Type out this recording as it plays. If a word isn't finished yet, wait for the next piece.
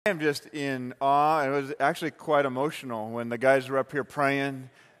I'm just in awe. It was actually quite emotional when the guys were up here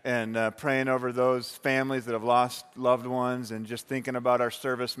praying and praying over those families that have lost loved ones and just thinking about our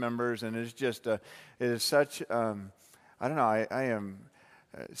service members. And it's just, it is such, I don't know, I am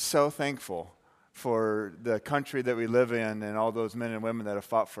so thankful for the country that we live in and all those men and women that have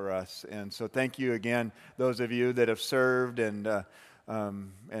fought for us. And so thank you again, those of you that have served and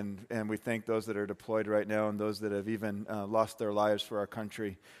we thank those that are deployed right now and those that have even lost their lives for our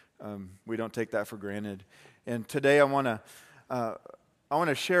country. We don't take that for granted. And today I want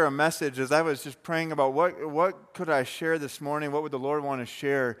to share a message. As I was just praying about what could I share this morning, what would the Lord want to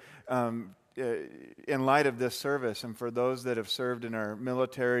share in light of this service and for those that have served in our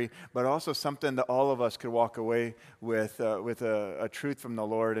military, but also something that all of us could walk away with a truth from the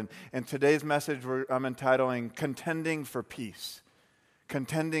Lord. And today's message I'm entitling Contending for Peace.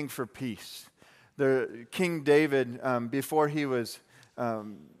 Contending for peace. The King David, before he was,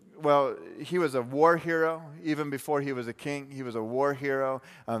 he was a war hero. Even before he was a king, he was a war hero.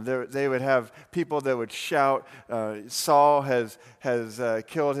 They would have people that would shout, Saul has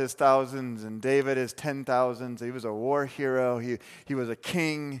killed his thousands and David his 10,000s. He was a war hero. He was a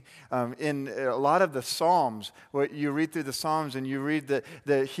king. In a lot of the Psalms, what you read through the Psalms and you read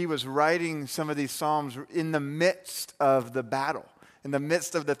that he was writing some of these Psalms in the midst of the battle. In the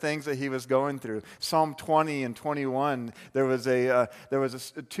midst of the things that he was going through. Psalm 20 and 21, there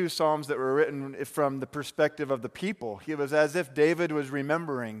was two psalms that were written from the perspective of the people. It was as if David was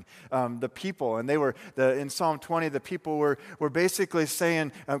remembering the people. And in Psalm 20, the people were basically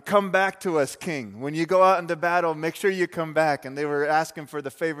saying, come back to us, King. When you go out into battle, make sure you come back. And they were asking for the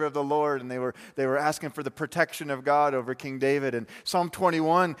favor of the Lord, and they were asking for the protection of God over King David. And Psalm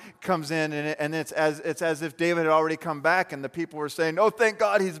 21 comes in, and it's as if David had already come back, and the people were saying, oh, thank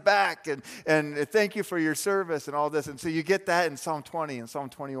God he's back, and thank you for your service and all this. And so you get that in Psalm 20 and Psalm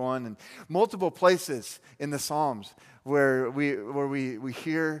 21 and multiple places in the Psalms where we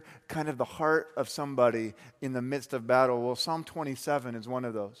hear kind of the heart of somebody in the midst of battle. Well, Psalm 27 is one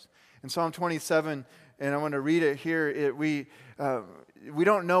of those. In Psalm 27, and I want to read it here, we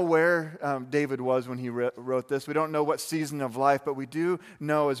don't know where David was when he wrote this. We don't know what season of life, but we do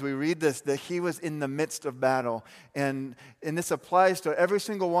know as we read this that he was in the midst of battle. And this applies to every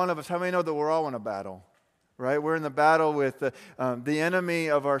single one of us. How many know that we're all in a battle? Right? We're in the battle with the enemy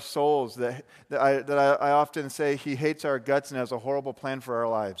of our souls that I often say he hates our guts and has a horrible plan for our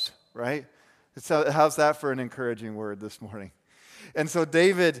lives. Right? How's that for an encouraging word this morning? And so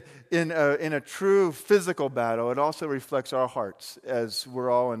David, in a true physical battle, it also reflects our hearts as we're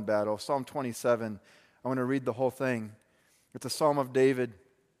all in battle. Psalm 27, I want to read the whole thing. It's a psalm of David.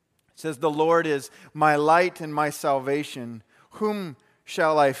 It says, the Lord is my light and my salvation. Whom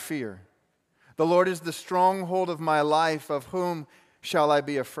shall I fear? The Lord is the stronghold of my life. Of whom shall I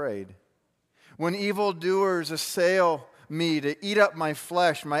be afraid? When evildoers assail me to eat up my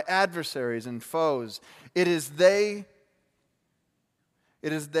flesh, my adversaries and foes, it is they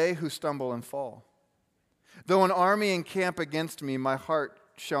who stumble and fall. Though an army encamp against me, my heart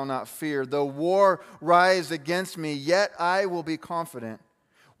shall not fear. Though war rise against me, yet I will be confident.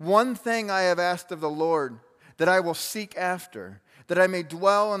 One thing I have asked of the Lord, that I will seek after, that I may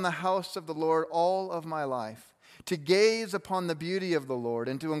dwell in the house of the Lord all of my life, to gaze upon the beauty of the Lord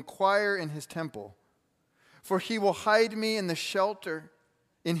and to inquire in his temple. For he will hide me in his shelter,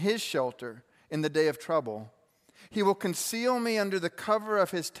 in the day of trouble. He will conceal me under the cover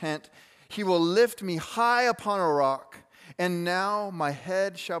of his tent. He will lift me high upon a rock. And now my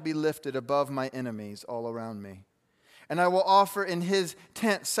head shall be lifted above my enemies all around me. And I will offer in his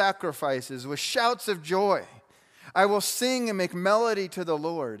tent sacrifices with shouts of joy. I will sing and make melody to the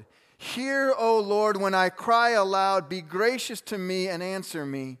Lord. Hear, O Lord, when I cry aloud. Be gracious to me and answer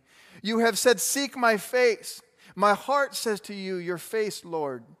me. You have said, seek my face. My heart says to you, your face,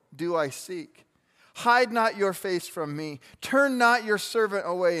 Lord, do I seek. Hide not your face from me. Turn not your servant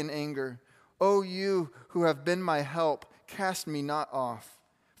away in anger. O you who have been my help, cast me not off.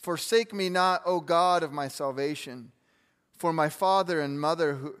 Forsake me not, O God of my salvation. For my father and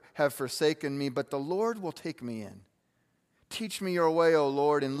mother who have forsaken me, but the Lord will take me in. Teach me your way, O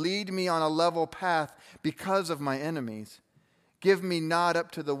Lord, and lead me on a level path because of my enemies. Give me not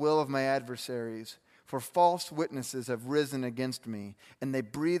up to the will of my adversaries, for false witnesses have risen against me, and they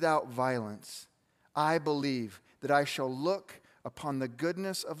breathe out violence. I believe that I shall look upon the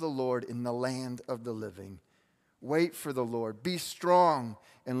goodness of the Lord in the land of the living. Wait for the Lord. Be strong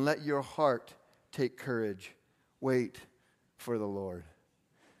and let your heart take courage. Wait for the Lord.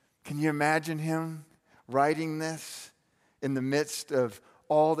 Can you imagine him writing this in the midst of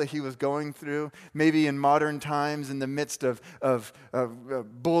all that he was going through. Maybe in modern times, in the midst of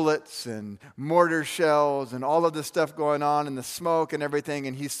bullets and mortar shells and all of the stuff going on and the smoke and everything,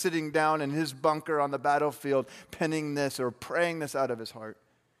 and he's sitting down in his bunker on the battlefield penning this or praying this out of his heart.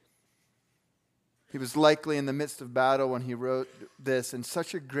 He was likely in the midst of battle when he wrote this, in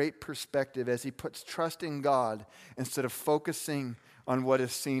such a great perspective as he puts trust in God instead of focusing on what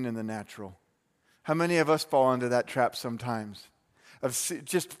is seen in the natural. How many of us fall into that trap sometimes? Of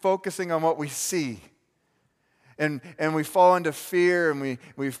just focusing on what we see. And we fall into fear, and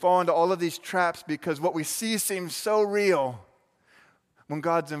we fall into all of these traps because what we see seems so real. When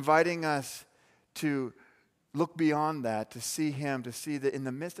God's inviting us to look beyond that, to see Him, to see that in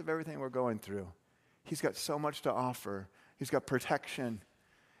the midst of everything we're going through, He's got so much to offer. He's got protection.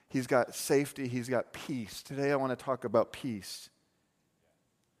 He's got safety. He's got peace. Today I want to talk about peace.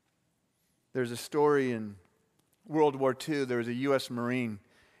 There's a story in World War II. There was a U.S. Marine,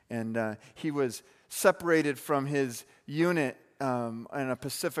 and he was separated from his unit on a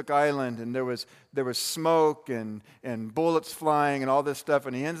Pacific island, and there was smoke and bullets flying and all this stuff,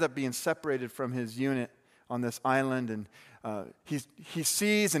 and he ends up being separated from his unit on this island, and he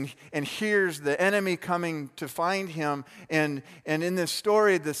sees and hears the enemy coming to find him, and in this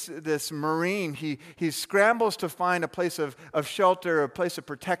story, this Marine, he scrambles to find a place of shelter, a place of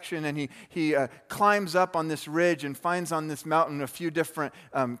protection, and he climbs up on this ridge and finds on this mountain a few different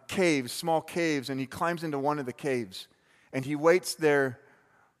caves, small caves, and he climbs into one of the caves, and he waits there,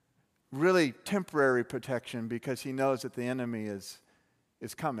 really temporary protection, because he knows that the enemy is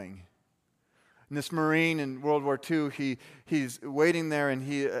coming. And this Marine in World War II, he's waiting there, and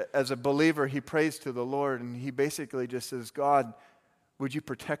he, as a believer, he prays to the Lord, and he basically just says, God, would you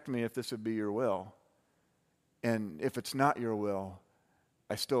protect me if this would be your will? And if it's not your will,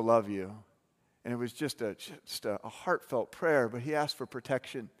 I still love you. And it was just a heartfelt prayer, but he asked for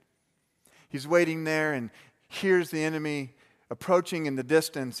protection. He's waiting there and hears the enemy approaching in the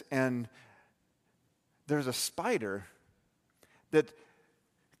distance, and there's a spider that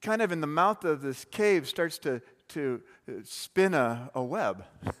kind of in the mouth of this cave starts to spin a web.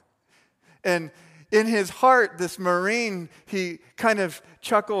 And in his heart, this Marine, he kind of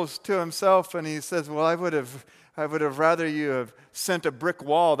chuckles to himself and he says, well, I would have rather you have sent a brick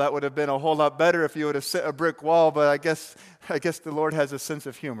wall. That would have been a whole lot better if you would have sent a brick wall, but I guess the Lord has a sense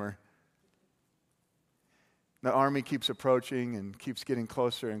of humor. The army keeps approaching and keeps getting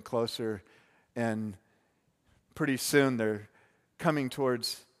closer and closer, and pretty soon they're coming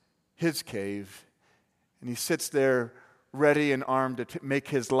towards his cave, and he sits there ready and armed to make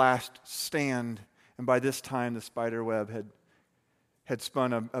his last stand. And by this time, the spider web had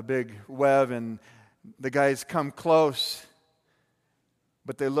spun a big web, and the guys come close,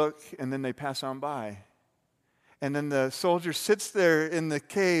 but they look, and then they pass on by. And then the soldier sits there in the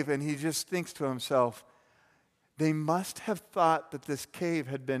cave, and he just thinks to himself, they must have thought that this cave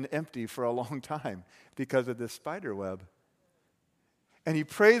had been empty for a long time because of this spider web. And he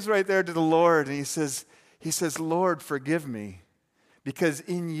prays right there to the Lord, and he says, Lord, forgive me, because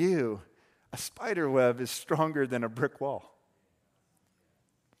in you, a spider web is stronger than a brick wall.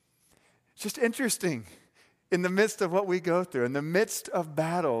 It's just interesting. In the midst of what we go through, in the midst of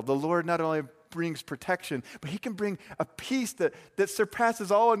battle, the Lord not only brings protection, but He can bring a peace that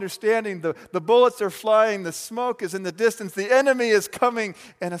surpasses all understanding. The bullets are flying, the smoke is in the distance, the enemy is coming,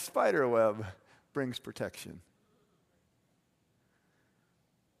 and a spider web brings protection.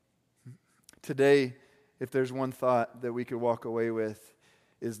 Today, if there's one thought that we could walk away with,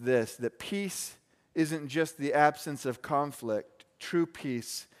 is this, that peace isn't just the absence of conflict. True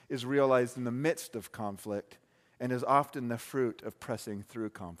peace is realized in the midst of conflict and is often the fruit of pressing through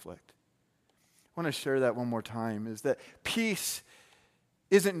conflict. I want to share that one more time, is that peace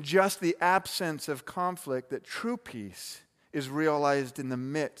isn't just the absence of conflict, that true peace is realized in the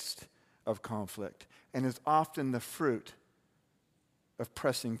midst of conflict and is often the fruit of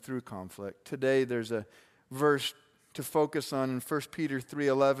pressing through conflict. Today there's a verse to focus on in 1 Peter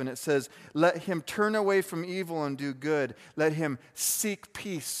 3:11. It says, let him turn away from evil and do good. Let him seek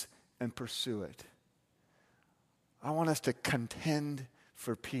peace and pursue it. I want us to contend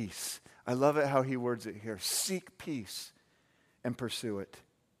for peace. I love it how he words it here. Seek peace and pursue it.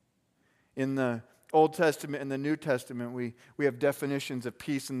 In the Old Testament and the New Testament, we have definitions of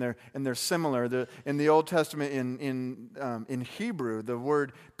peace, and they're similar. In the Old Testament, in Hebrew, the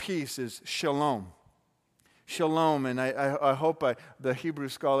word peace is shalom. Shalom, and I hope the Hebrew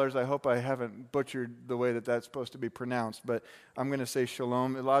scholars, I hope I haven't butchered the way that's supposed to be pronounced, but I'm going to say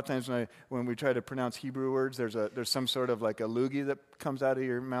shalom. A lot of times when we try to pronounce Hebrew words, there's some sort of like a loogie that comes out of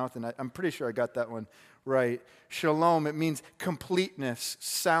your mouth, and I'm pretty sure I got that one right. Shalom, it means completeness,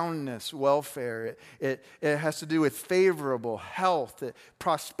 soundness, welfare. It has to do with favorable, health,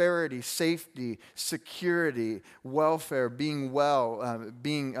 prosperity, safety, security, welfare, being well,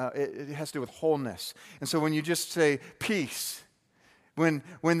 it has to do with wholeness. And so when you just say peace, when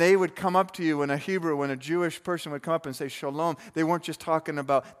they would come up to you, when a Jewish person would come up and say shalom, they weren't just talking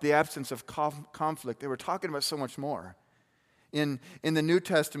about the absence of conflict. They were talking about so much more. In the New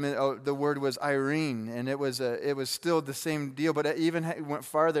Testament, the word was irene, and it was still the same deal, but it even went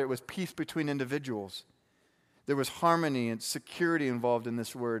farther. It was peace between individuals. There was harmony and security involved in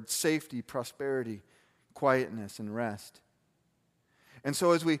this word, safety, prosperity, quietness, and rest. And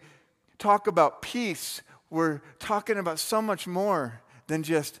so as we talk about peace, we're talking about so much more than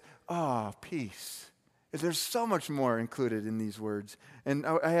just, peace. There's so much more included in these words. And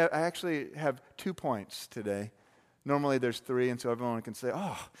I actually have 2 points today. Normally there's 3, and so everyone can say,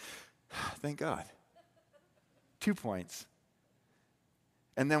 thank God. 2 points.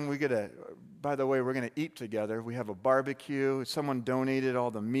 And then by the way, we're going to eat together. We have a barbecue. Someone donated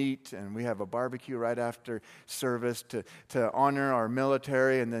all the meat, and we have a barbecue right after service to honor our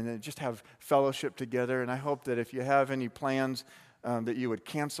military and then just have fellowship together. And I hope that if you have any plans, that you would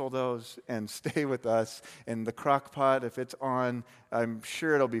cancel those and stay with us. And the crock pot, if it's on, I'm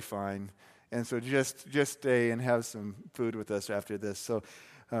sure it'll be fine. And so just stay and have some food with us after this. So,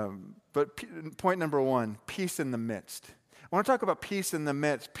 point number 1, peace in the midst. I want to talk about peace in the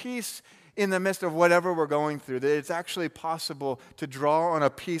midst. Peace in the midst of whatever we're going through. That it's actually possible to draw on a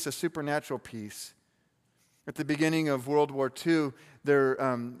peace, a supernatural peace. At the beginning of World War II, there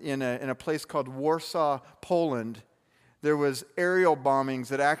in a place called Warsaw, Poland, there was aerial bombings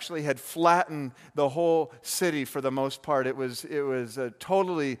that actually had flattened the whole city for the most part. It was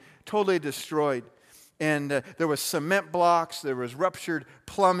totally destroyed. And there was cement blocks, there was ruptured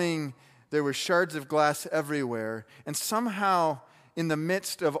plumbing, there were shards of glass everywhere. And somehow, in the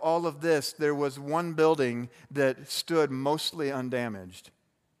midst of all of this, there was one building that stood mostly undamaged.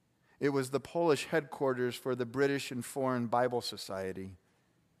 It was the Polish headquarters for the British and Foreign Bible Society.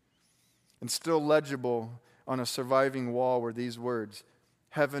 And still legible on a surviving wall were these words,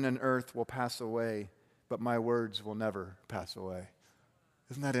 "Heaven and earth will pass away, but my words will never pass away."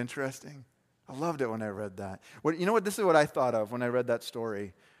 Isn't that interesting? I loved it when I read that. You know what? This is what I thought of when I read that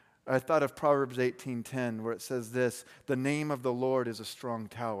story. I thought of Proverbs 18:10, where it says this, "The name of the Lord is a strong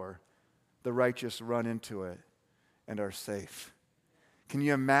tower. The righteous run into it and are safe." Can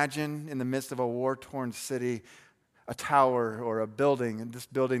you imagine in the midst of a war-torn city, a tower or a building, and this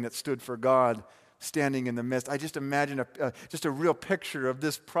building that stood for God, standing in the midst? I just imagine just a real picture of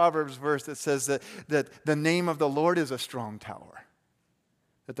this Proverbs verse that says that the name of the Lord is a strong tower,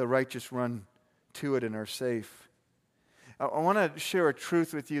 that the righteous run to it and are safe. I want to share a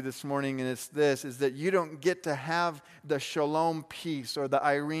truth with you this morning, and it's this, is that you don't get to have the shalom peace or the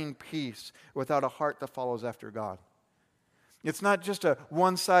irene peace without a heart that follows after God. It's not just a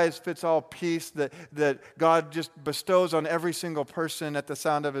one-size-fits-all peace that God just bestows on every single person at the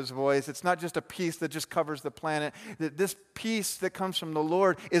sound of his voice. It's not just a peace that just covers the planet. That this peace that comes from the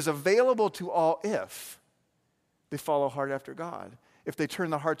Lord is available to all if they follow hard after God, if they turn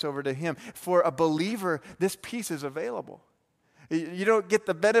their hearts over to him. For a believer, this peace is available. You don't get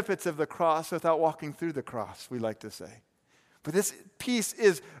the benefits of the cross without walking through the cross, we like to say. But this peace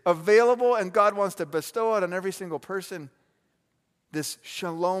is available, and God wants to bestow it on every single person. This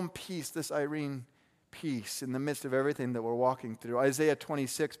shalom peace, this irene peace in the midst of everything that we're walking through. Isaiah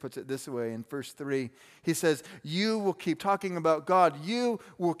 26 puts it this way in verse 3. He says, "You will keep," talking about God, "you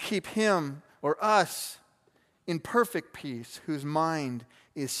will keep him," or us, "in perfect peace, whose mind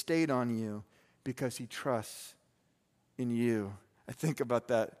is stayed on you because he trusts in you." I think about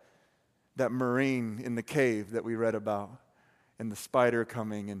that Marine in the cave that we read about and the spider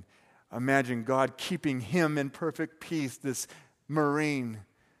coming, and imagine God keeping him in perfect peace, this Marine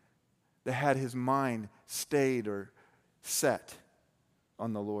that had his mind stayed or set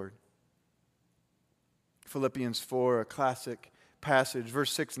on the Lord. Philippians 4, a classic passage,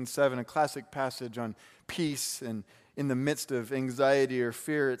 verse 6 and 7, a classic passage on peace and in the midst of anxiety or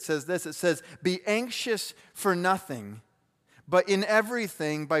fear. It says this, it says, "Be anxious for nothing, but in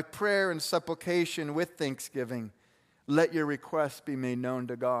everything by prayer and supplication with thanksgiving, let your requests be made known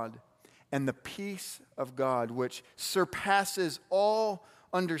to God. And the peace of God, which surpasses all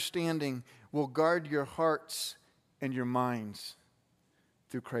understanding, will guard your hearts and your minds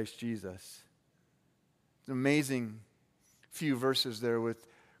through Christ Jesus." It's an amazing few verses there with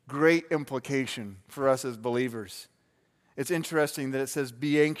great implication for us as believers. It's interesting that it says,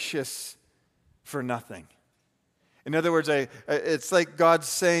 "Be anxious for nothing." In other words, it's like God's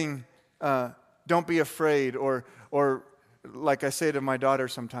saying, don't be afraid, or like I say to my daughter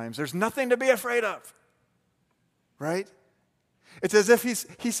sometimes, there's nothing to be afraid of, right? It's as if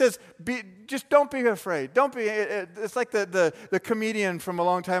he says, just don't be afraid. Don't be. It's like the comedian from a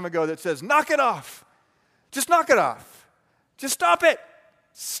long time ago that says, knock it off. Just knock it off. Just stop it.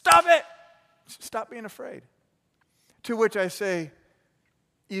 Stop it. Stop being afraid. To which I say,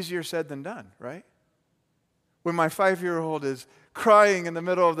 easier said than done, right? When my 5-year-old is crying in the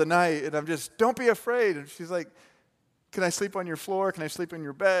middle of the night and I'm just, don't be afraid. And she's like, can I sleep on your floor? Can I sleep in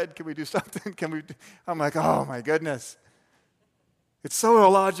your bed? Can we do something? I'm like, oh my goodness. It's so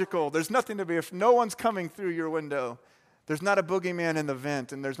illogical. There's nothing to be afraid. No one's coming through your window. There's not a boogeyman in the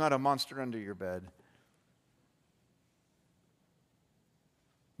vent, and there's not a monster under your bed.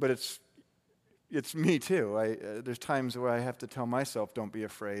 But it's me too. There's times where I have to tell myself, don't be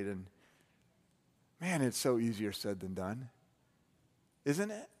afraid. And man, it's so easier said than done. Isn't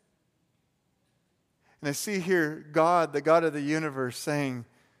it? And I see here God, the God of the universe, saying,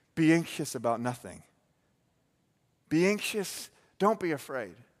 be anxious about nothing. Be anxious. Don't be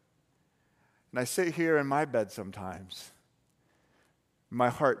afraid. And I sit here in my bed sometimes, my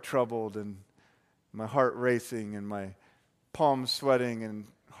heart troubled and my heart racing and my palms sweating and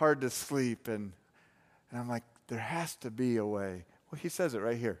hard to sleep. And I'm like, there has to be a way. Well, he says it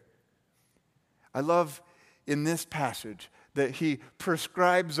right here. I love in this passage that he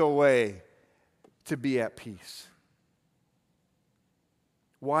prescribes a way to be at peace.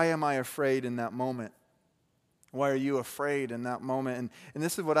 Why am I afraid in that moment? Why are you afraid in that moment? And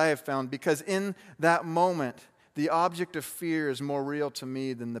this is what I have found, because in that moment, the object of fear is more real to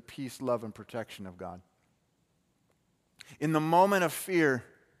me than the peace, love, and protection of God. In the moment of fear,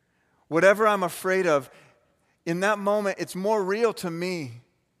 whatever I'm afraid of, in that moment, it's more real to me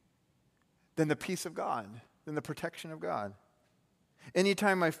than the peace of God, than the protection of God.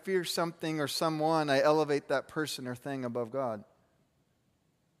 Anytime I fear something or someone, I elevate that person or thing above God.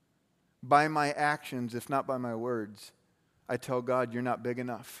 By my actions, if not by my words, I tell God, you're not big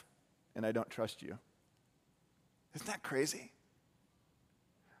enough, and I don't trust you. Isn't that crazy?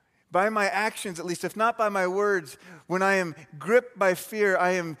 By my actions, at least, if not by my words, when I am gripped by fear,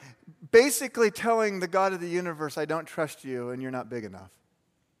 I am basically telling the God of the universe, I don't trust you, and you're not big enough.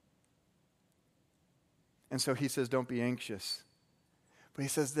 And so he says, don't be anxious. But he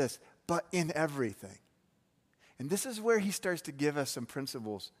says this, but in everything. And this is where he starts to give us some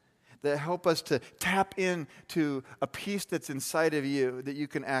principles that help us to tap into a peace that's inside of you that you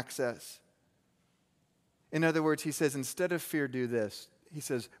can access. In other words, he says, instead of fear, do this. He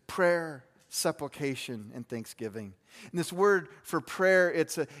says, prayer, supplication, and thanksgiving. And this word for prayer,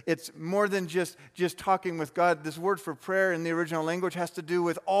 it's more than just talking with God. This word for prayer in the original language has to do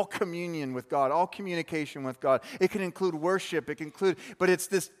with all communion with God, all communication with God. It can include worship, but it's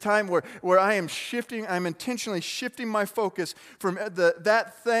this time where I'm intentionally shifting my focus from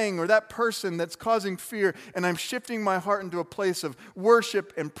that thing or that person that's causing fear, and I'm shifting my heart into a place of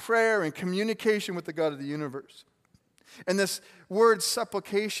worship and prayer and communication with the God of the universe. And this word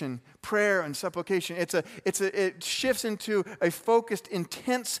supplication, prayer and supplication, it shifts into a focused,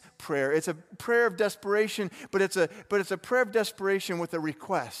 intense prayer. It's a prayer of desperation, but it's a prayer of desperation with a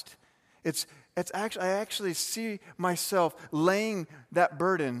request. I actually see myself laying that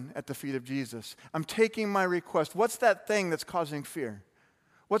burden at the feet of Jesus. I'm taking my request. What's that thing that's causing fear?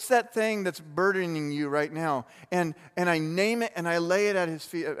 What's that thing that's burdening you right now? And I name it and I lay it at his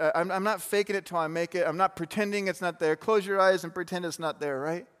feet. I'm not faking it till I make it. I'm not pretending it's not there. Close your eyes and pretend it's not there,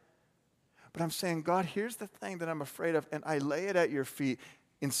 right? But I'm saying, God, here's the thing that I'm afraid of, and I lay it at your feet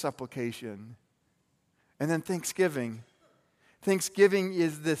in supplication. And then thanksgiving. Thanksgiving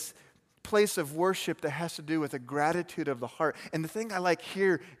is this place of worship that has to do with a gratitude of the heart. And the thing I like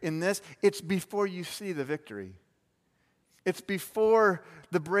here in this, it's before you see the victory. It's before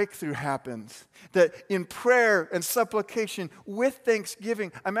the breakthrough happens. That in prayer and supplication with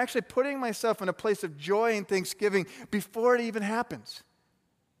thanksgiving, I'm actually putting myself in a place of joy and thanksgiving before it even happens.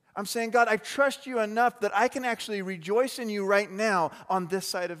 I'm saying, God, I trust you enough that I can actually rejoice in you right now on this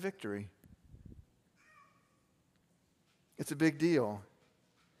side of victory. It's a big deal.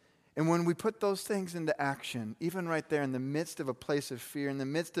 And when we put those things into action, even right there in the midst of a place of fear, in the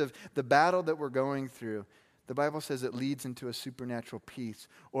midst of the battle that we're going through, the Bible says it leads into a supernatural peace,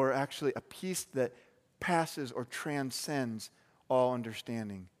 or actually a peace that passes or transcends all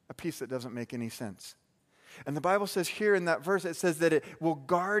understanding, a peace that doesn't make any sense. And the Bible says here in that verse, it says that it will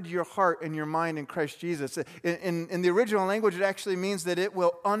guard your heart and your mind in Christ Jesus. In the original language, it actually means that it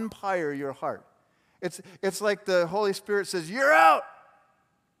will umpire your heart. It's like the Holy Spirit says, you're out!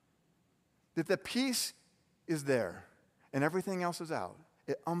 That the peace is there, and everything else is out.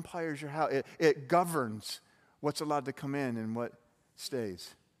 It umpires your house. It governs what's allowed to come in and what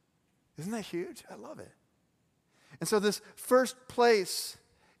stays. Isn't that huge? I love it. And so this first place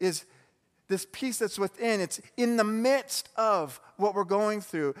is this peace that's within. It's in the midst of what we're going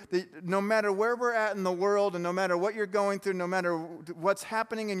through. No matter where we're at in the world and no matter what you're going through, no matter what's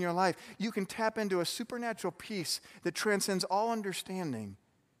happening in your life, you can tap into a supernatural peace that transcends all understanding,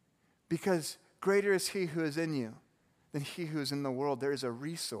 because greater is He who is in you than he who is in the world. There is a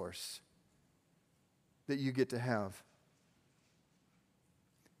resource that you get to have.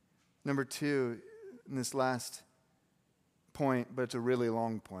 Number 2, in this last point, but it's a really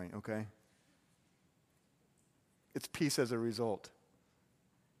long point, okay? It's peace as a result.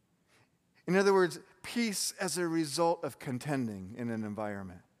 In other words, peace as a result of contending in an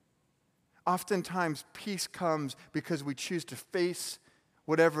environment. Oftentimes, peace comes because we choose to face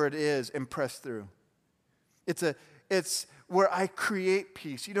whatever it is and press through. It's where I create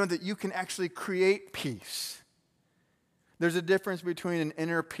peace. You know that you can actually create peace. There's a difference between an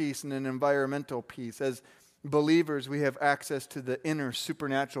inner peace and an environmental peace. As believers, we have access to the inner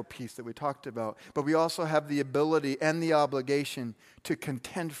supernatural peace that we talked about, but we also have the ability and the obligation to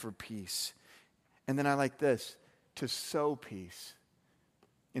contend for peace. And then I like this, to sow peace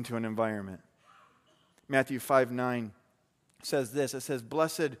into an environment. Matthew 5:9 says this. It says,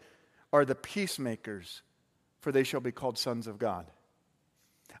 "Blessed are the peacemakers, for they shall be called sons of God."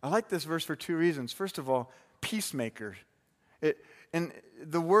 I like this verse for 2 reasons. First of all, peacemaker. And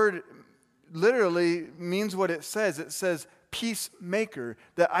the word literally means what it says. It says peacemaker,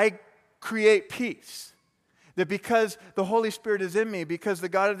 that I create peace. That because the Holy Spirit is in me, because the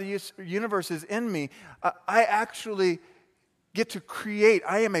God of the universe is in me, I actually get to create.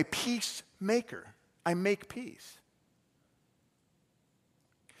 I am a peacemaker. I make peace.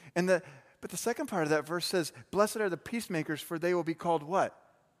 But the second part of that verse says, "Blessed are the peacemakers, for they will be called" what?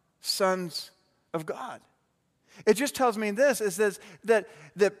 Sons of God. It just tells me this. It says that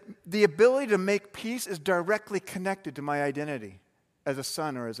the ability to make peace is directly connected to my identity as a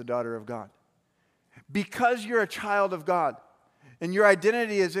son or as a daughter of God. Because you're a child of God and your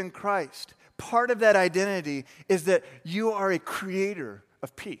identity is in Christ, part of that identity is that you are a creator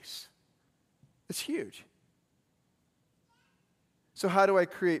of peace. It's huge. So how do I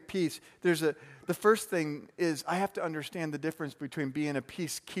create peace? The first thing is I have to understand the difference between being a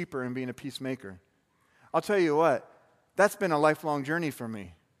peacekeeper and being a peacemaker. I'll tell you what, that's been a lifelong journey for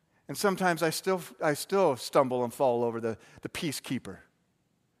me. And sometimes I still stumble and fall over the peacekeeper.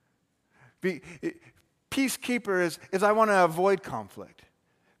 Peacekeeper is I want to avoid conflict.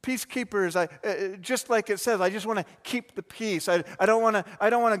 Peacekeeper is just like it says, I just want to keep the peace. I don't want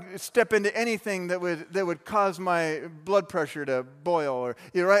to step into anything that would cause my blood pressure to boil, or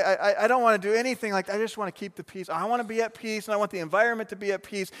I don't want to do anything like that. I just want to keep the peace. I want to be at peace, and I want the environment to be at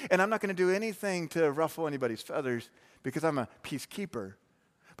peace, and I'm not going to do anything to ruffle anybody's feathers because I'm a peacekeeper.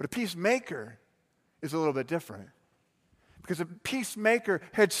 But a peacemaker is a little bit different, because a peacemaker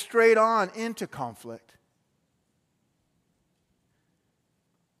heads straight on into conflict.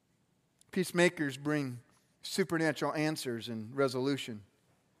 Peacemakers bring supernatural answers and resolution.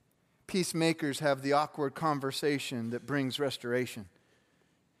 Peacemakers have the awkward conversation that brings restoration.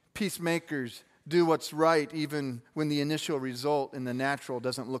 Peacemakers do what's right even when the initial result in the natural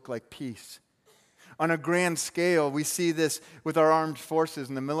doesn't look like peace. On a grand scale, we see this with our armed forces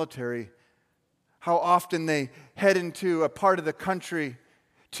and the military, how often they head into a part of the country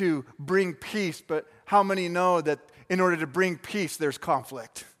to bring peace, but how many know that in order to bring peace, there's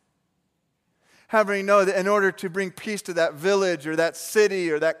conflict? How many know that in order to bring peace to that village or that city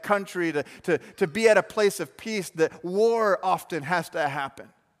or that country, to be at a place of peace, that war often has to happen?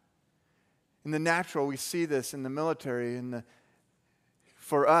 In the natural, we see this in the military.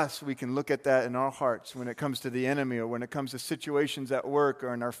 For us, we can look at that in our hearts when it comes to the enemy or when it comes to situations at work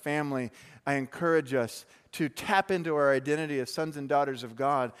or in our family. I encourage us to tap into our identity as sons and daughters of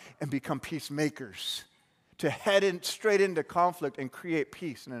God and become peacemakers, to head straight into conflict and create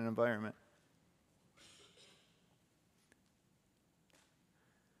peace in an environment.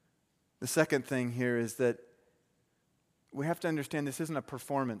 The second thing here is that we have to understand this isn't a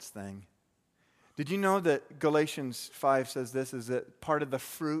performance thing. Did you know that Galatians 5 says this, is that part of the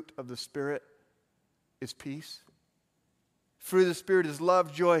fruit of the Spirit is peace? Fruit of the Spirit is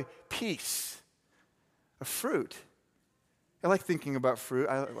love, joy, peace. A fruit. I like thinking about fruit.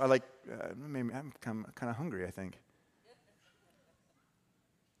 I like, maybe I'm kind of hungry, I think.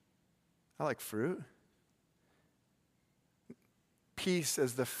 I like fruit. Peace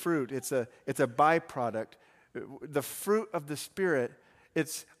as the fruit. It's a byproduct. The fruit of the Spirit,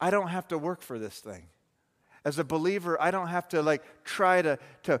 I don't have to work for this thing. As a believer, I don't have to try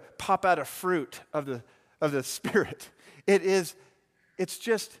to pop out a fruit of the Spirit. It's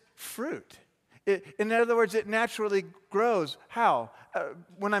just fruit. In other words, it naturally grows. How?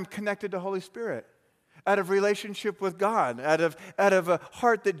 When I'm connected to Holy Spirit. Out of relationship with God, out of a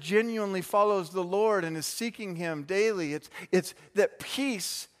heart that genuinely follows the Lord and is seeking Him daily. It's that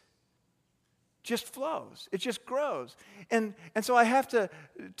peace just flows. It just grows. And so I have to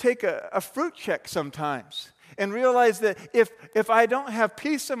take a fruit check sometimes and realize that if I don't have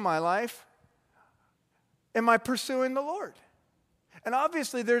peace in my life, am I pursuing the Lord? And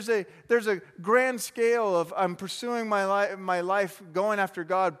obviously there's a grand scale of I'm pursuing my life, going after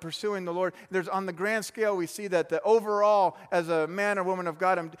God, pursuing the Lord. There's on the grand scale we see that the overall as a man or woman of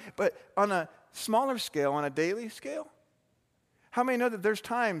God, but on a smaller scale, on a daily scale, how many know that there's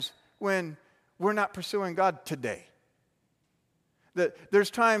times when we're not pursuing God today? That there's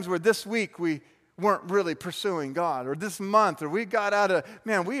times where this week we weren't really pursuing God, or this month, or we got out of,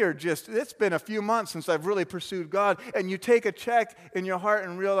 it's been a few months since I've really pursued God, and you take a check in your heart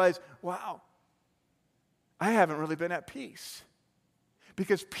and realize, wow, I haven't really been at peace.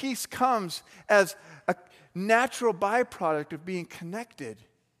 Because peace comes as a natural byproduct of being connected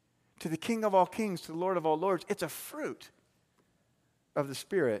to the King of all kings, to the Lord of all lords. It's a fruit of the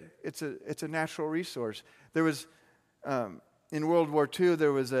Spirit. It's a natural resource. There was in World War II,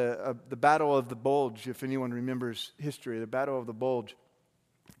 there was the Battle of the Bulge, if anyone remembers history, the Battle of the Bulge.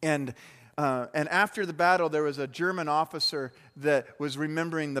 And after the battle, there was a German officer that was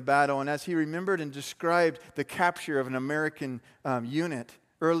remembering the battle. And as he remembered and described the capture of an American unit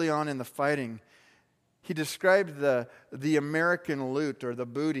early on in the fighting, he described the American loot or the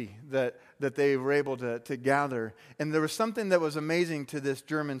booty that they were able to gather. And there was something that was amazing to this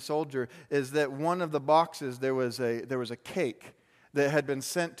German soldier, is that one of the boxes, there was a cake that had been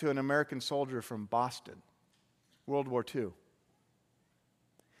sent to an American soldier from Boston, World War II.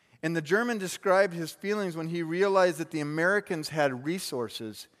 And the German described his feelings when he realized that the Americans had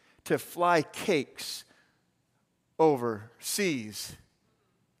resources to fly cakes overseas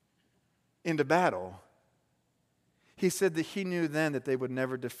into battle. He said that he knew then that they would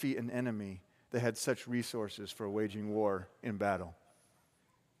never defeat an enemy that had such resources for waging war in battle.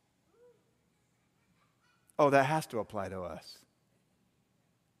 Oh, that has to apply to us.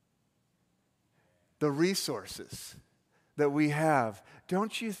 The resources that we have.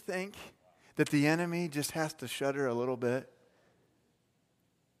 Don't you think that the enemy just has to shudder a little bit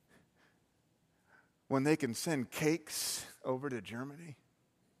when they can send cakes over to Germany?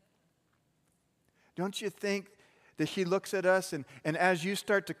 Don't you think that he looks at us and as you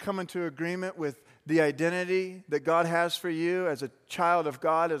start to come into agreement with the identity that God has for you as a child of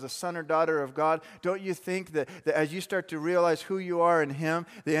God, as a son or daughter of God, don't you think that as you start to realize who you are in Him,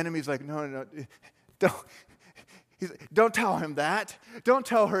 the enemy's like, no, don't tell him that. Don't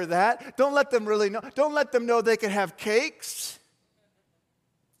tell her that. Don't let them really know. Don't let them know they can have cakes.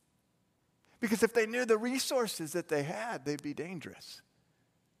 Because if they knew the resources that they had, they'd be dangerous.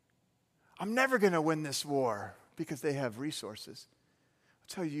 I'm never going to win this war because they have resources.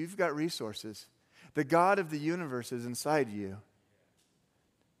 I'll tell you, you've got resources. The God of the universe is inside you.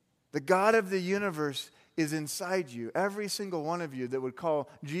 The God of the universe is inside you. Every single one of you that would call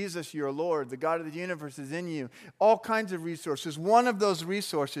Jesus your Lord, the God of the universe is in you. All kinds of resources. One of those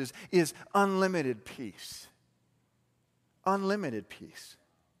resources is unlimited peace. Unlimited peace.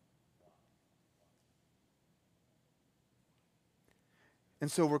 And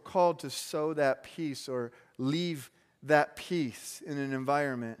so we're called to sow that peace or leave that peace in an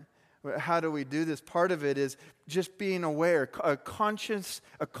environment. How do we do this? Part of it is just being aware, a conscious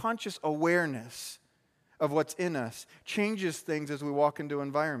awareness of what's in us changes things as we walk into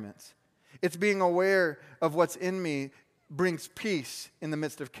environments. It's being aware of what's in me brings peace in the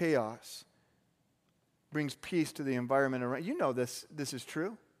midst of chaos. Brings peace to the environment around. You know this is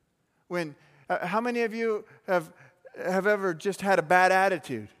true. How many of you have ever just had a bad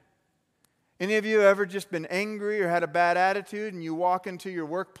attitude? Any of you ever just been angry or had a bad attitude and you walk into your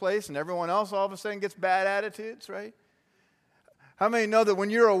workplace and everyone else all of a sudden gets bad attitudes, right? How many know that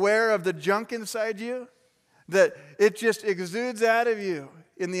when you're aware of the junk inside you, that it just exudes out of you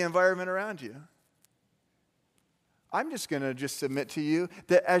in the environment around you? I'm just going to submit to you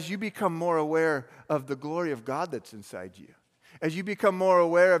that as you become more aware of the glory of God that's inside you, as you become more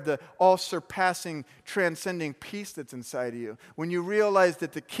aware of the all-surpassing, transcending peace that's inside of you, when you realize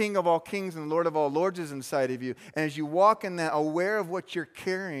that the King of all kings and Lord of all lords is inside of you, and as you walk in that, aware of what you're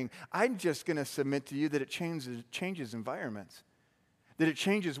carrying, I'm just going to submit to you that it changes environments, that it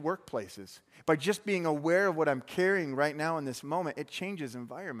changes workplaces. By just being aware of what I'm carrying right now in this moment, it changes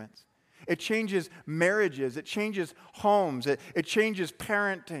environments. It changes marriages. It changes homes. It changes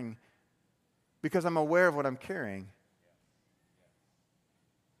parenting because I'm aware of what I'm carrying.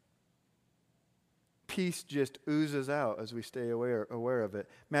 Peace just oozes out as we stay aware of it.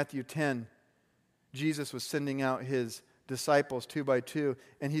 Matthew 10, Jesus was sending out his disciples 2 by 2,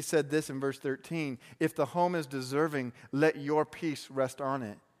 and he said this in verse 13, if the home is deserving, let your peace rest on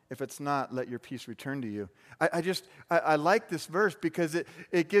it. If it's not, let your peace return to you. I like this verse because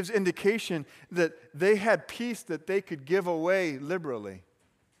it gives indication that they had peace that they could give away liberally.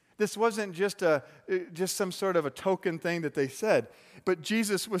 This wasn't just some sort of a token thing that they said. But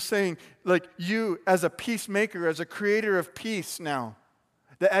Jesus was saying, like, you as a peacemaker, as a creator of peace now,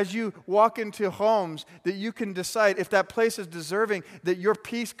 that as you walk into homes, that you can decide if that place is deserving, that your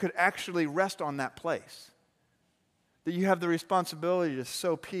peace could actually rest on that place. That you have the responsibility to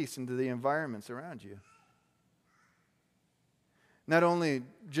sow peace into the environments around you. Not only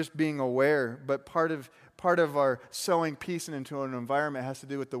just being aware, but part of our sowing peace into an environment has to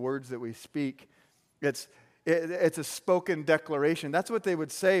do with the words that we speak. It's a spoken declaration. That's what they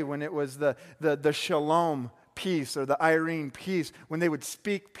would say when it was the shalom peace or the Irene peace. When they would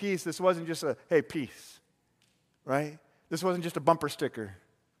speak peace, this wasn't just a, hey, peace, right? This wasn't just a bumper sticker.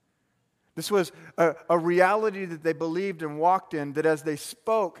 This was a reality that they believed and walked in, that as they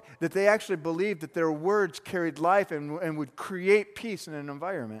spoke, that they actually believed that their words carried life and would create peace in an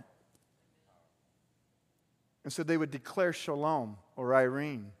environment. And so they would declare shalom or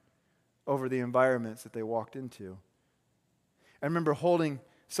Irene over the environments that they walked into. I remember holding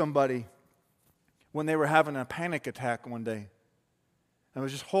somebody when they were having a panic attack one day. I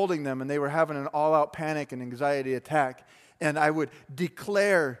was just holding them, and they were having an all-out panic and anxiety attack. And I would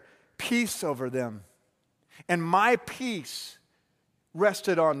declare peace over them. And my peace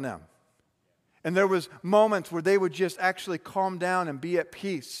rested on them. And there was moments where they would just actually calm down and be at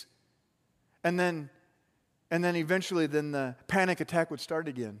peace. And then eventually the panic attack would start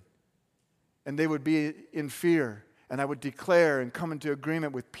again. And they would be in fear. And I would declare and come into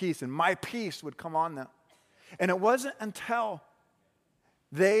agreement with peace. And my peace would come on them. And it wasn't until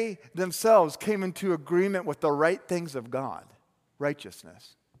they themselves came into agreement with the right things of God,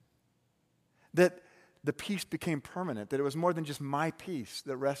 righteousness, that the peace became permanent, that it was more than just my peace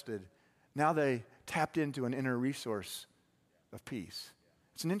that rested. Now they tapped into an inner resource of peace.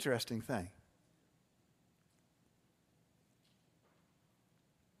 It's an interesting thing.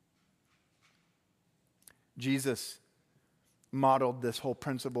 Jesus modeled this whole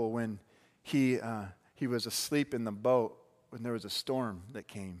principle when he was asleep in the boat when there was a storm that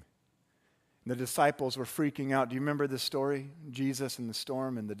came. The disciples were freaking out. Do you remember this story? Jesus and the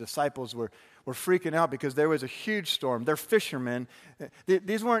storm, and the disciples were freaking out because there was a huge storm. They're fishermen.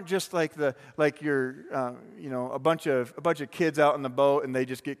 These weren't just like a bunch of kids out in the boat and they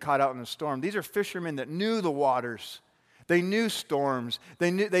just get caught out in a storm. These are fishermen that knew the waters. They knew storms.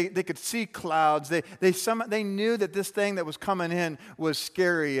 They knew they could see clouds. They knew that this thing that was coming in was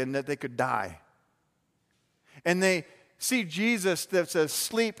scary and that they could die. And they see Jesus that's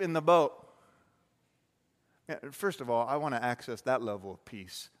asleep in the boat. First of all, I want to access that level of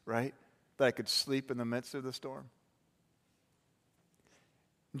peace, right? That I could sleep in the midst of the storm.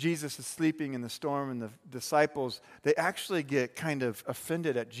 Jesus is sleeping in the storm, and the disciples, they actually get kind of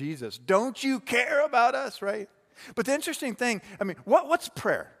offended at Jesus. Don't you care about us, right? But the interesting thing, what's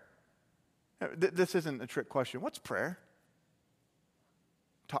prayer? This isn't a trick question. What's prayer?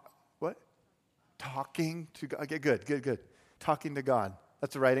 What? Talking to God. Okay, good. Talking to God.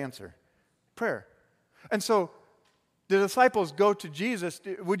 That's the right answer. Prayer. And so the disciples go to Jesus.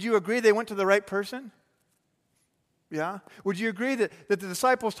 Would you agree they went to the right person? Yeah? Would you agree that the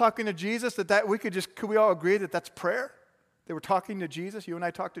disciples talking to Jesus, could we all agree that that's prayer? They were talking to Jesus. You and I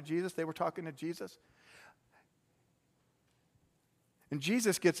talked to Jesus. They were talking to Jesus. And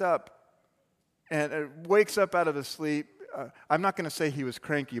Jesus gets up and wakes up out of his sleep. I'm not going to say he was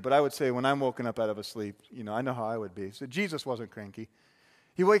cranky, but I would say when I'm woken up out of a sleep, I know how I would be. So Jesus wasn't cranky.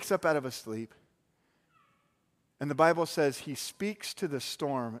 He wakes up out of his sleep. And the Bible says he speaks to the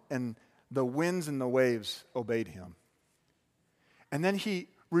storm, and the winds and the waves obeyed him. And then he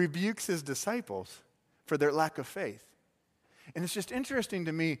rebukes his disciples for their lack of faith. And it's just interesting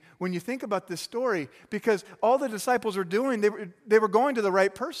to me when you think about this story, because all the disciples were doing, they were going to the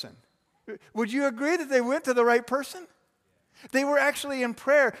right person. Would you agree that they went to the right person? They were actually in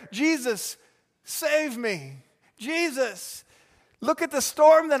prayer. Jesus, save me. Jesus, look at the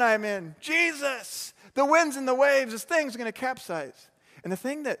storm that I'm in. Jesus, the winds and the waves, this thing's going to capsize. And the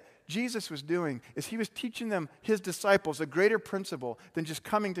thing that Jesus was doing is he was teaching them, his disciples, a greater principle than just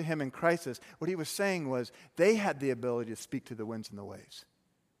coming to him in crisis. What he was saying was they had the ability to speak to the winds and the waves.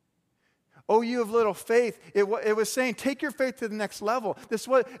 Oh, you of little faith. It was saying, take your faith to the next level.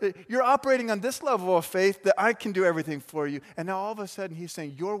 You're operating on this level of faith that I can do everything for you. And now all of a sudden he's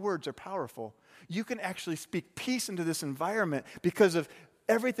saying, your words are powerful. You can actually speak peace into this environment because of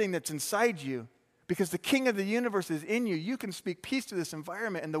everything that's inside you. Because the King of the universe is in you. You can speak peace to this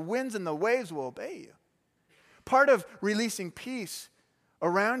environment, and the winds and the waves will obey you. Part of releasing peace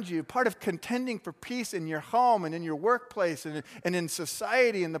around you, part of contending for peace in your home and in your workplace and in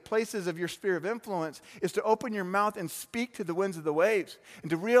society and the places of your sphere of influence is to open your mouth and speak to the winds of the waves and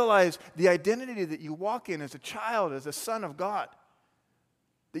to realize the identity that you walk in as a child, as a son of God,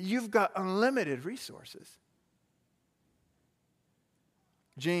 that you've got unlimited resources.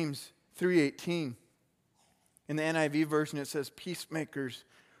 James 3:18, in the NIV version it says, peacemakers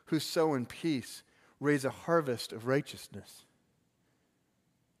who sow in peace raise a harvest of righteousness.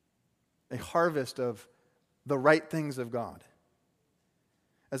 A harvest of the right things of God.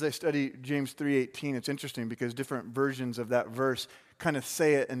 As I study James 3:18, it's interesting because different versions of that verse kind of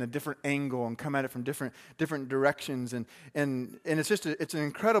say it in a different angle and come at it from different directions. And it's an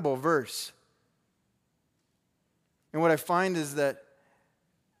incredible verse. And what I find is that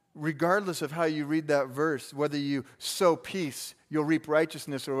regardless of how you read that verse, whether you sow peace, you'll reap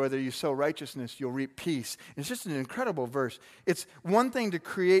righteousness, or whether you sow righteousness, you'll reap peace. It's just an incredible verse. It's one thing to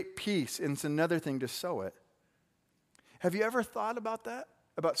create peace, and it's another thing to sow it. Have you ever thought about that?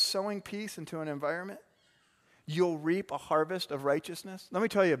 About sowing peace into an environment? You'll reap a harvest of righteousness? Let me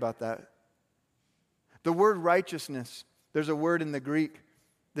tell you about that. The word righteousness, there's a word in the Greek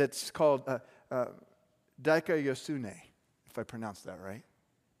that's called dikaiosune, if I pronounced that right.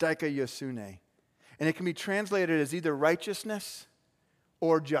 Dikaiosune. And it can be translated as either righteousness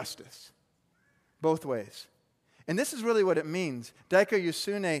or justice. Both ways. And this is really what it means.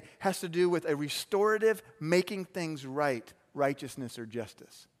 Dikaiosune has to do with a restorative, making things right, righteousness or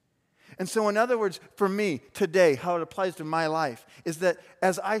justice. And so in other words, for me today, how it applies to my life is that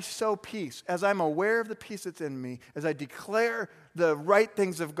as I sow peace, as I'm aware of the peace that's in me, as I declare the right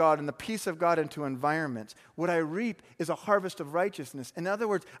things of God and the peace of God into environments, what I reap is a harvest of righteousness. In other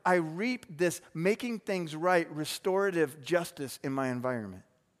words, I reap this making things right, restorative justice in my environment.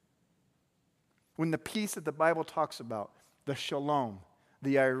 When the peace that the Bible talks about, the shalom,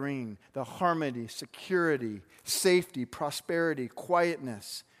 the irene, the harmony, security, safety, prosperity,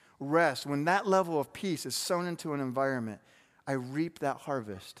 quietness, rest, when that level of peace is sown into an environment, I reap that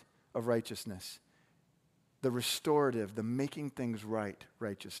harvest of righteousness. The restorative, the making things right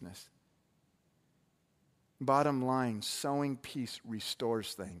righteousness. Bottom line, sowing peace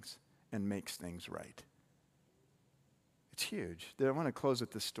restores things and makes things right. It's huge. I want to close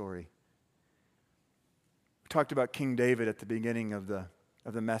with this story. We talked about King David at the beginning of the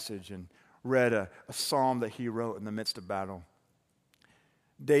message and read a psalm that he wrote in the midst of battle.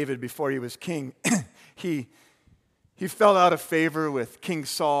 David, before he was king, he fell out of favor with King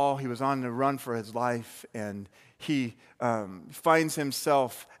Saul. He was on the run for his life, and he finds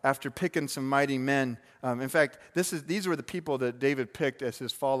himself, after picking some mighty men. In fact, these were the people that David picked as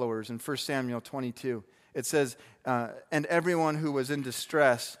his followers in 1 Samuel 22. It says, and everyone who was in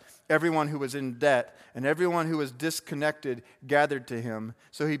distress, everyone who was in debt, and everyone who was disconnected gathered to him.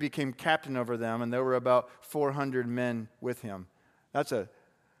 So he became captain over them, and there were about 400 men with him. It's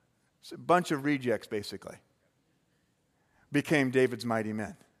a bunch of rejects, basically, became David's mighty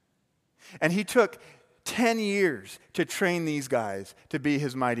men. And he took 10 years to train these guys to be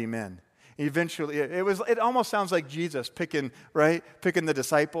his mighty men. Eventually, it almost sounds like Jesus picking the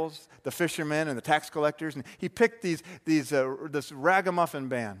disciples, the fishermen, and the tax collectors. And he picked this ragamuffin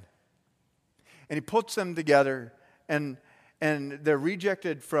band. And he puts them together, and they're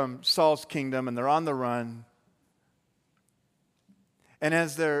rejected from Saul's kingdom, and they're on the run. And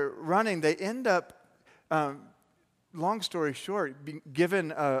as they're running, they end up, long story short, being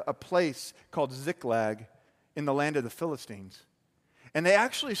given a place called Ziklag in the land of the Philistines. And they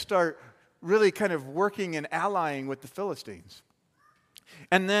actually start really kind of working and allying with the Philistines.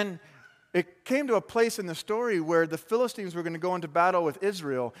 And then it came to a place in the story where the Philistines were going to go into battle with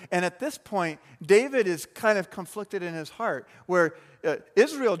Israel. And at this point, David is kind of conflicted in his heart, where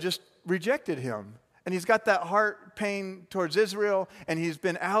Israel just rejected him. And he's got that heart pain towards Israel, and he's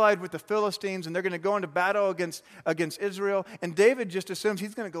been allied with the Philistines, and they're going to go into battle against Israel. And David just assumes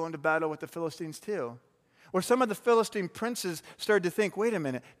he's going to go into battle with the Philistines too. Where some of the Philistine princes started to think, wait a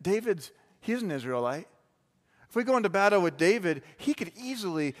minute, he's an Israelite. If we go into battle with David, he could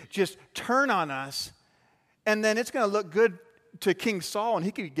easily just turn on us, and then it's going to look good to King Saul, and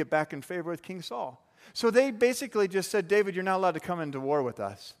he could get back in favor with King Saul. So they basically just said, David, you're not allowed to come into war with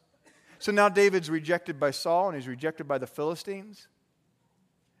us. So now David's rejected by Saul, and he's rejected by the Philistines.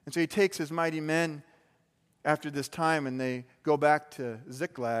 And so he takes his mighty men after this time, and they go back to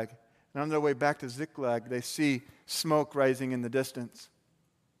Ziklag. And on their way back to Ziklag, they see smoke rising in the distance.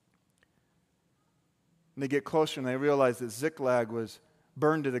 And they get closer, and they realize that Ziklag was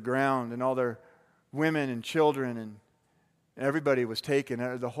burned to the ground, and all their women and children and everybody was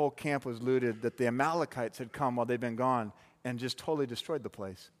taken. The whole camp was looted, that the Amalekites had come while they'd been gone and just totally destroyed the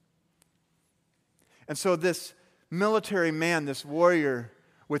place. And so this military man, this warrior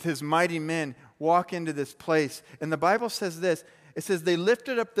with his mighty men, walk into this place. And the Bible says this. It says, they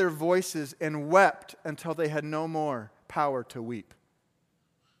lifted up their voices and wept until they had no more power to weep.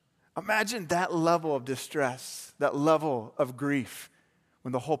 Imagine that level of distress, that level of grief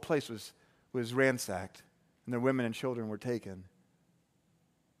when the whole place was ransacked and their women and children were taken.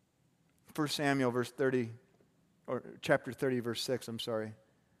 1 Samuel chapter 30, verse 6,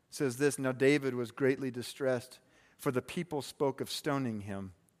 says this, now David was greatly distressed, for the people spoke of stoning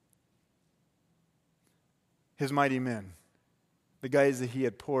him. His mighty men, the guys that he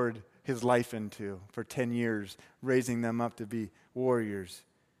had poured his life into for 10 years, raising them up to be warriors.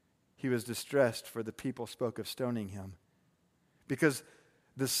 He was distressed, for the people spoke of stoning him. Because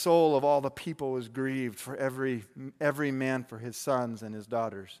the soul of all the people was grieved, for every man for his sons and his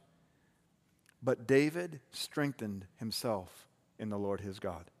daughters. But David strengthened himself in the Lord his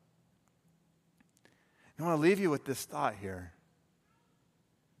God. I want to leave you with this thought here.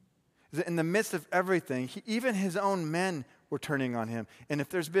 Is that in the midst of everything, even his own men were turning on him. And if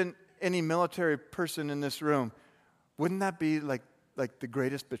there's been any military person in this room, wouldn't that be like the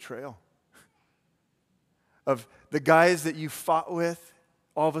greatest betrayal? Of the guys that you fought with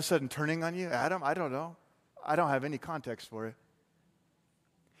all of a sudden turning on you? Adam, I don't know. I don't have any context for it.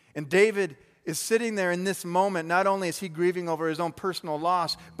 And David is sitting there in this moment. Not only is he grieving over his own personal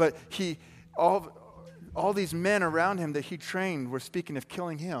loss, but all these men around him that he trained were speaking of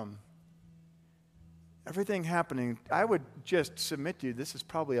killing him. Everything happening, I would just submit to you, this is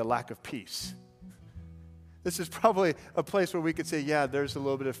probably a lack of peace. This is probably a place where we could say, yeah, there's a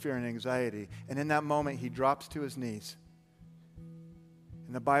little bit of fear and anxiety. And in that moment, he drops to his knees.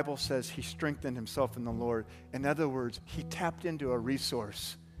 And the Bible says he strengthened himself in the Lord. In other words, he tapped into a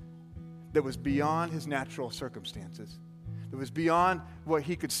resource that was beyond his natural circumstances. It was beyond what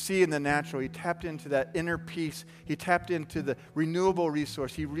he could see in the natural. He tapped into that inner peace. He tapped into the renewable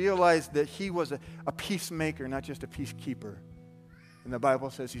resource. He realized that he was a peacemaker, not just a peacekeeper. And the Bible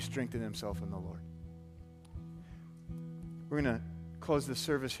says he strengthened himself in the Lord. We're going to close this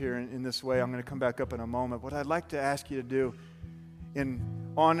service here in this way. I'm going to come back up in a moment. What I'd like to ask you to do in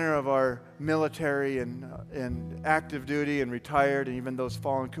honor of our military and active duty and retired and even those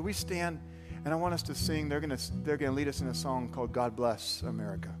fallen, could we stand? And I want us to sing. They're going to lead us in a song called God Bless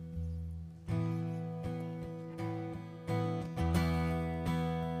America.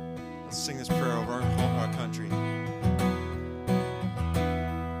 Let's sing this prayer over our country.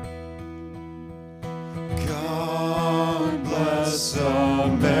 God bless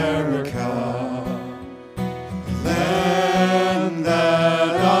America, land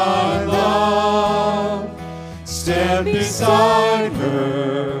that I love. Stand beside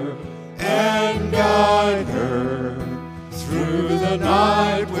her and guide her through the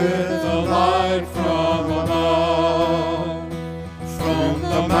night with a light from above. From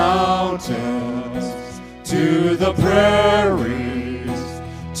the mountains to the prairies,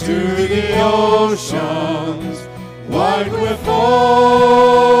 to the oceans, white with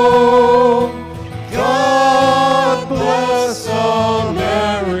foam. God bless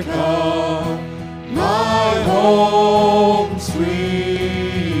America, my home,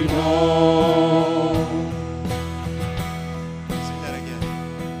 sweet home. Sing that again.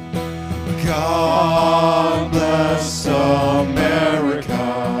 God bless America,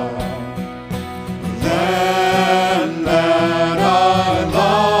 land that I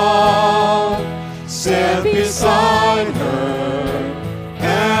love. Stand beside her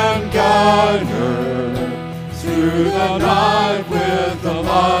and guide her through the night with the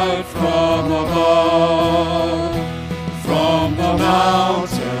light from above. From the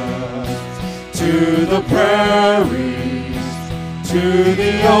mountains to the prairies, to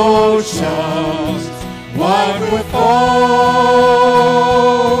the oceans, white with foam.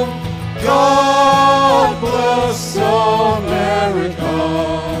 God bless America,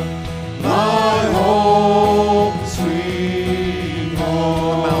 my home, sweet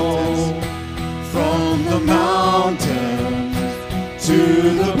home. From the mountains to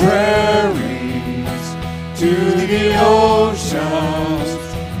the prairies, to the oceans,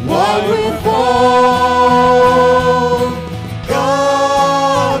 white with foam.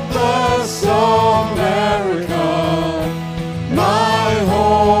 God bless America, my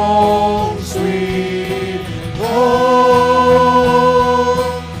home.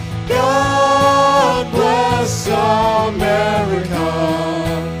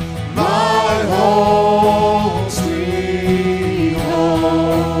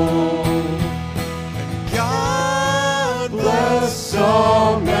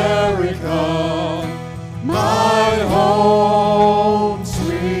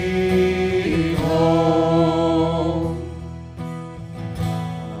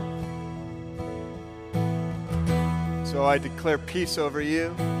 So I declare peace over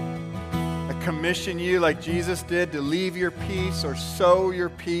you. I commission you like Jesus did to leave your peace or sow your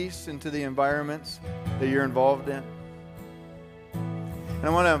peace into the environments that you're involved in. And I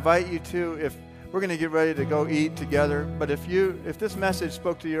want to invite you to, if we're going to get ready to go eat together, but if this message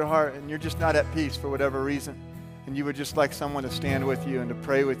spoke to your heart and you're just not at peace for whatever reason, and you would just like someone to stand with you and to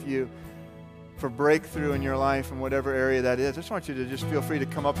pray with you for breakthrough in your life in whatever area that is, I just want you to just feel free to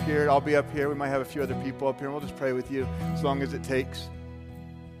come up here. I'll be up here. We might have a few other people up here, and we'll just pray with you as long as it takes.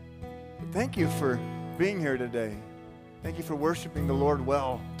 But thank you for being here today. Thank you for worshiping the Lord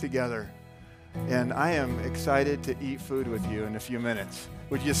well together. And I am excited to eat food with you in a few minutes.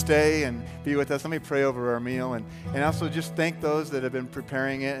 Would you stay and be with us? Let me pray over our meal, and also just thank those that have been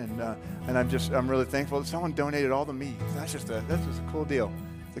preparing it. And I'm really thankful that someone donated all the meat. That's just a cool deal.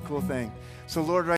 It's a cool thing. So Lord, right